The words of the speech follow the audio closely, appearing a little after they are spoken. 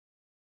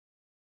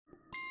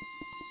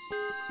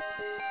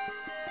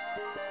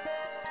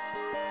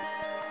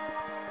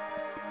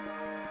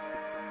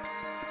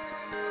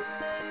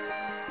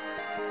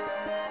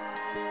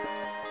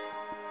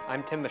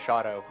I'm Tim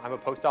Machado. I'm a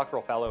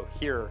postdoctoral fellow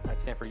here at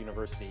Stanford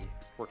University,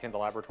 working in the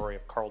laboratory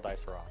of Carl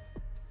Deisseroth.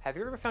 Have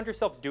you ever found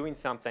yourself doing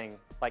something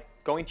like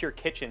going to your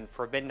kitchen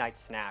for a midnight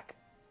snack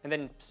and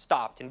then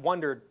stopped and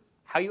wondered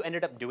how you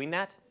ended up doing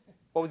that?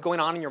 What was going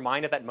on in your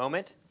mind at that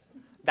moment?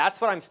 That's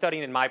what I'm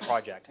studying in my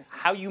project,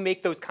 how you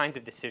make those kinds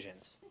of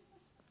decisions.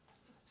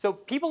 So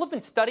people have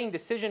been studying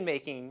decision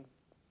making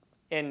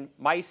in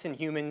mice and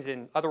humans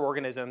and other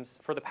organisms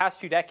for the past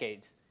few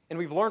decades, and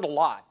we've learned a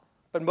lot.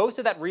 But most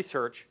of that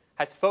research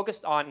has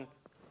focused on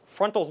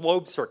frontal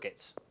lobe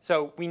circuits.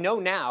 So we know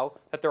now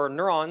that there are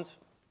neurons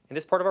in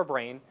this part of our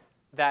brain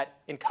that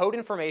encode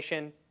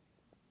information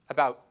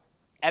about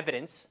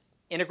evidence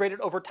integrated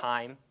over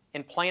time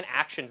and plan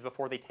actions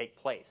before they take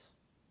place.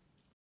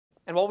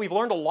 And while we've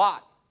learned a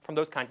lot from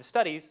those kinds of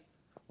studies,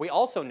 we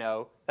also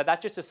know that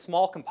that's just a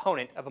small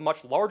component of a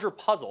much larger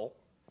puzzle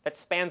that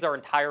spans our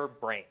entire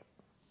brain.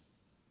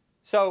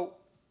 So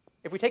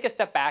if we take a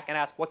step back and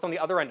ask what's on the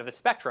other end of the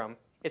spectrum,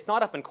 it's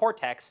not up in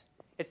cortex,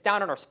 it's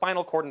down in our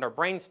spinal cord and our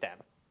brainstem.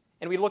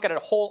 And we look at a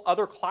whole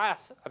other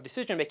class of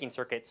decision-making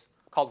circuits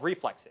called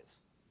reflexes.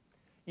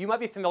 You might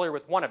be familiar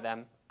with one of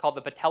them called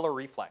the patellar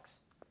reflex.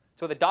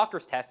 So the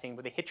doctor's testing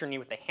where they hit your knee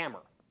with a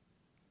hammer.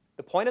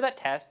 The point of that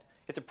test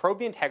is to probe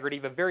the integrity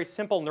of a very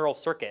simple neural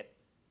circuit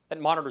that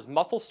monitors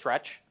muscle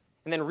stretch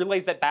and then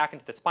relays that back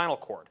into the spinal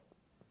cord.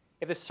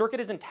 If the circuit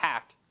is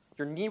intact,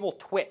 your knee will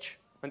twitch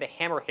when the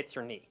hammer hits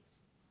your knee.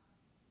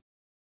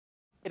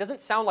 It doesn't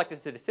sound like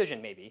this is a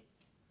decision, maybe,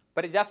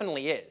 but it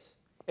definitely is.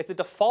 It's a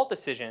default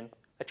decision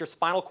that your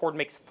spinal cord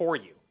makes for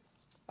you,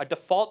 a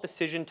default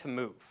decision to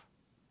move.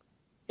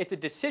 It's a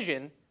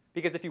decision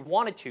because if you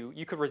wanted to,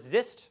 you could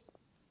resist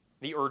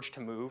the urge to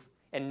move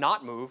and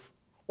not move,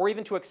 or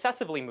even to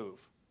excessively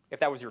move, if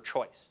that was your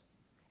choice.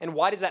 And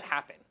why does that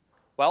happen?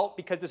 Well,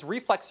 because this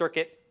reflex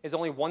circuit is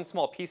only one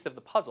small piece of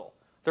the puzzle.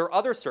 There are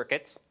other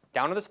circuits,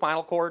 down to the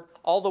spinal cord,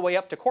 all the way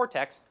up to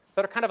cortex,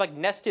 that are kind of like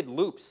nested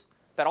loops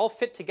that all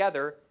fit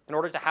together in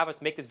order to have us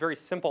make this very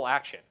simple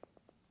action.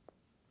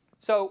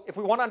 So if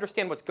we want to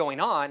understand what's going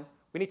on,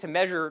 we need to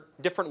measure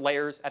different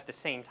layers at the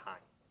same time.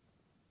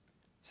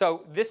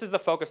 So this is the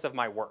focus of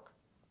my work.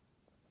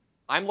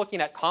 I'm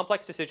looking at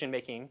complex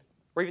decision-making,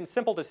 or even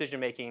simple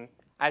decision-making,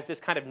 as this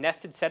kind of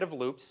nested set of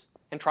loops,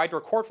 and tried to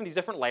record from these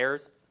different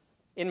layers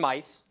in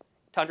mice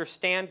to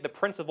understand the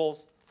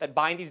principles that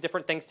bind these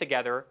different things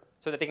together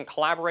so that they can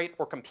collaborate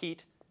or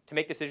compete to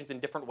make decisions in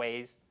different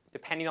ways,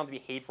 depending on the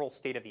behavioral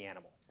state of the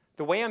animal.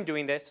 The way I'm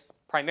doing this,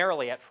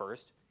 primarily at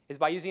first, is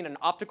by using an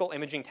optical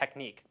imaging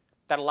technique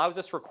that allows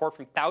us to record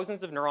from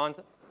thousands of neurons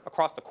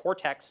across the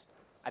cortex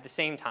at the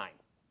same time.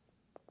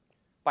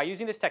 By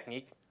using this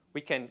technique,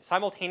 we can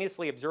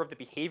simultaneously observe the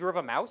behavior of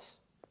a mouse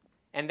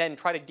and then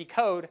try to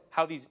decode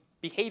how these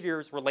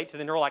behaviors relate to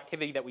the neural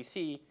activity that we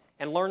see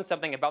and learn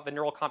something about the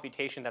neural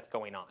computation that's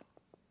going on.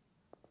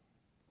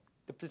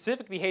 The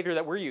specific behavior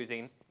that we're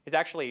using is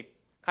actually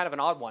kind of an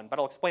odd one, but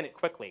I'll explain it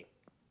quickly.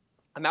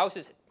 A mouse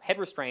is head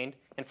restrained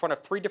in front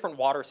of 3 different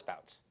water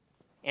spouts.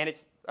 And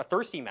it's a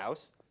thirsty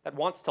mouse that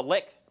wants to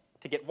lick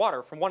to get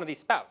water from one of these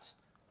spouts.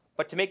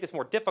 But to make this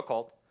more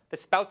difficult, the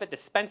spout that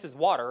dispenses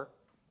water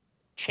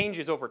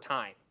changes over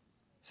time.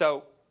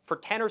 So for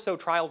 10 or so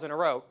trials in a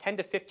row, 10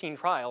 to 15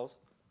 trials,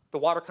 the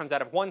water comes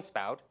out of one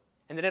spout,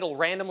 and then it'll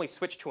randomly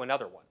switch to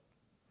another one.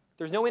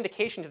 There's no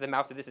indication to the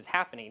mouse that this is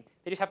happening.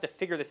 They just have to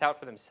figure this out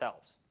for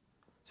themselves.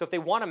 So if they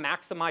want to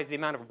maximize the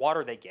amount of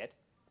water they get,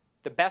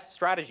 the best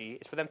strategy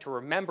is for them to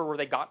remember where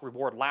they got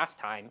reward last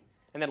time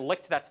and then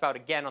lick to that spout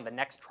again on the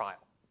next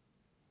trial.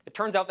 It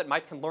turns out that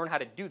mice can learn how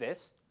to do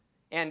this,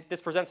 and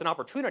this presents an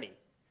opportunity.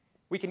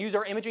 We can use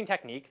our imaging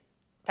technique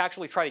to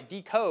actually try to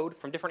decode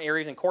from different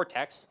areas in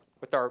cortex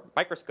with our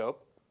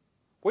microscope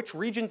which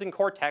regions in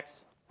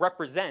cortex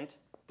represent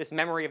this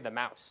memory of the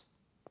mouse.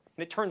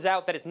 And it turns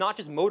out that it's not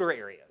just motor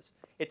areas.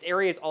 It's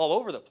areas all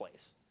over the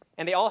place.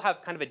 And they all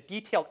have kind of a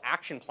detailed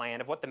action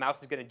plan of what the mouse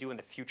is going to do in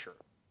the future.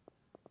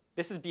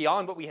 This is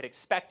beyond what we had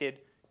expected,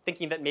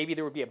 thinking that maybe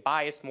there would be a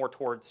bias more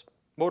towards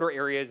motor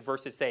areas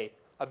versus, say,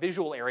 a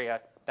visual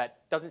area that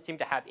doesn't seem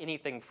to have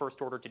anything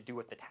first order to do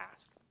with the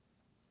task.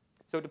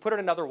 So to put it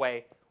another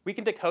way, we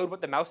can decode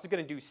what the mouse is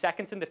going to do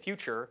seconds in the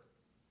future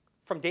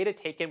from data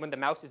taken when the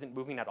mouse isn't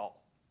moving at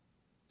all.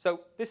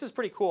 So this is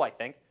pretty cool, I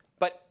think.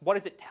 But what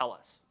does it tell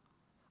us?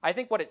 I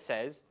think what it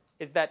says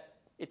is that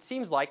it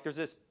seems like there's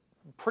this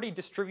pretty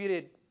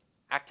distributed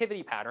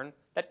activity pattern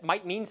that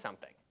might mean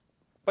something.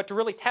 But to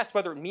really test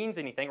whether it means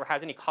anything or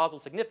has any causal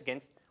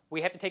significance,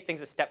 we have to take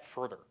things a step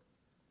further.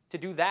 To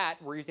do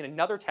that, we're using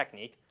another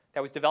technique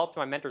that was developed in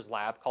my mentor's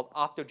lab called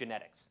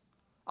optogenetics.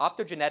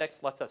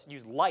 Optogenetics lets us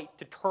use light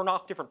to turn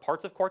off different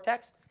parts of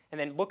cortex and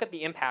then look at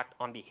the impact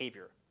on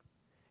behavior.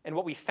 And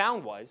what we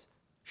found was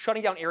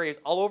shutting down areas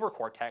all over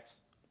cortex,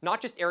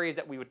 not just areas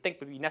that we would think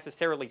would be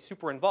necessarily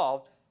super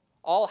involved,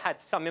 all had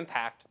some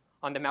impact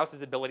on the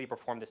mouse's ability to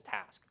perform this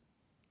task.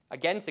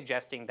 again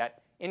suggesting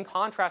that in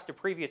contrast to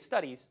previous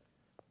studies,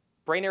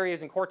 brain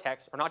areas in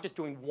cortex are not just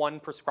doing one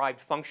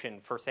prescribed function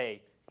for,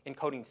 say,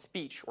 encoding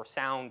speech or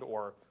sound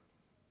or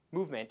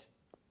movement.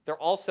 They're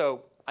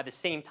also, at the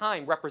same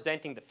time,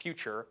 representing the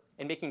future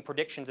and making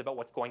predictions about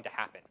what's going to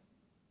happen.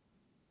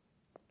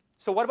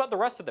 So what about the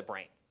rest of the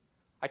brain?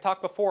 I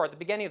talked before at the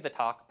beginning of the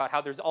talk about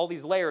how there's all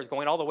these layers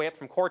going all the way up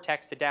from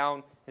cortex to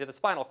down into the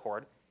spinal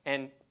cord.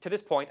 And to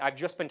this point, I've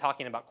just been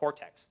talking about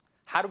cortex.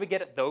 How do we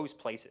get at those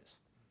places?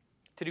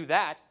 To do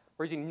that,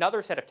 we're using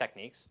another set of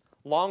techniques,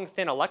 long,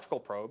 thin electrical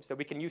probes that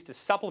we can use to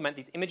supplement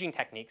these imaging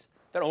techniques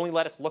that only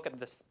let us look at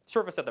the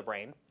surface of the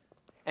brain.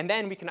 And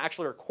then we can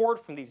actually record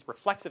from these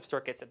reflexive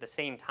circuits at the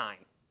same time.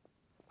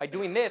 By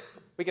doing this,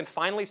 we can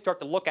finally start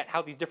to look at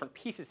how these different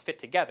pieces fit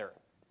together.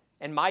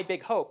 And my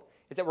big hope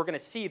is that we're going to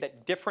see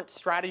that different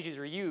strategies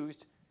are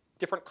used,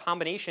 different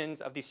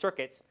combinations of these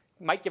circuits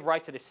might give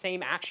rise to the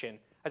same action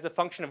as a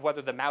function of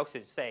whether the mouse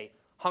is, say,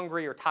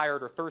 hungry or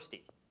tired or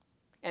thirsty.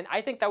 And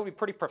I think that would be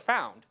pretty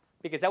profound,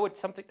 because that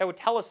would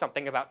tell us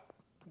something about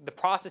the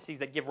processes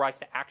that give rise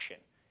to action.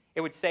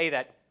 It would say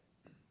that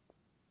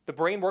the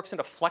brain works in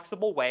a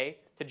flexible way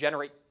to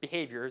generate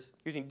behaviors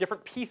using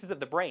different pieces of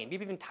the brain,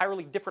 maybe even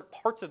entirely different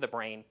parts of the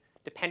brain,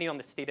 depending on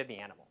the state of the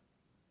animal.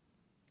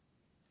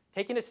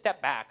 Taking a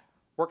step back,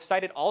 we're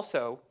excited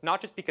also,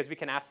 not just because we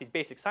can ask these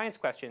basic science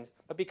questions,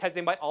 but because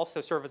they might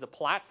also serve as a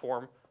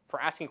platform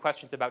for asking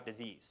questions about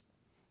disease.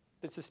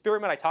 This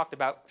experiment I talked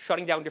about,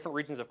 shutting down different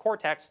regions of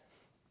cortex,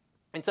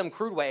 in some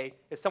crude way,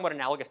 is somewhat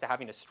analogous to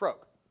having a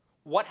stroke.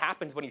 What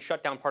happens when you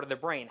shut down part of the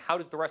brain? How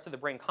does the rest of the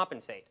brain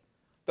compensate?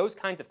 Those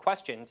kinds of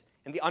questions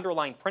and the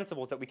underlying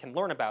principles that we can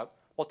learn about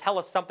will tell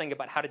us something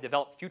about how to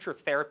develop future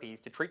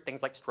therapies to treat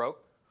things like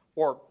stroke,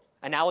 or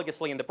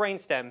analogously in the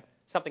brainstem,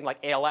 something like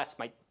ALS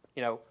might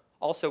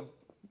also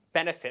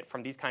benefit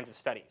from these kinds of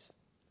studies.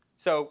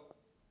 So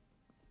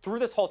through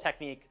this whole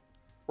technique,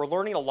 we're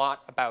learning a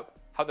lot about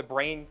how the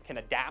brain can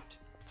adapt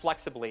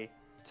flexibly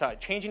to a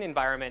changing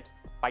environment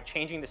by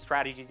changing the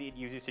strategies it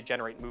uses to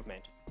generate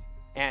movement.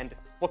 And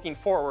looking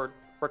forward,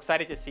 we're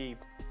excited to see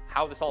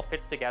how this all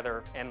fits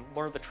together and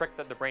learn the trick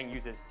that the brain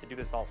uses to do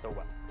this all so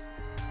well.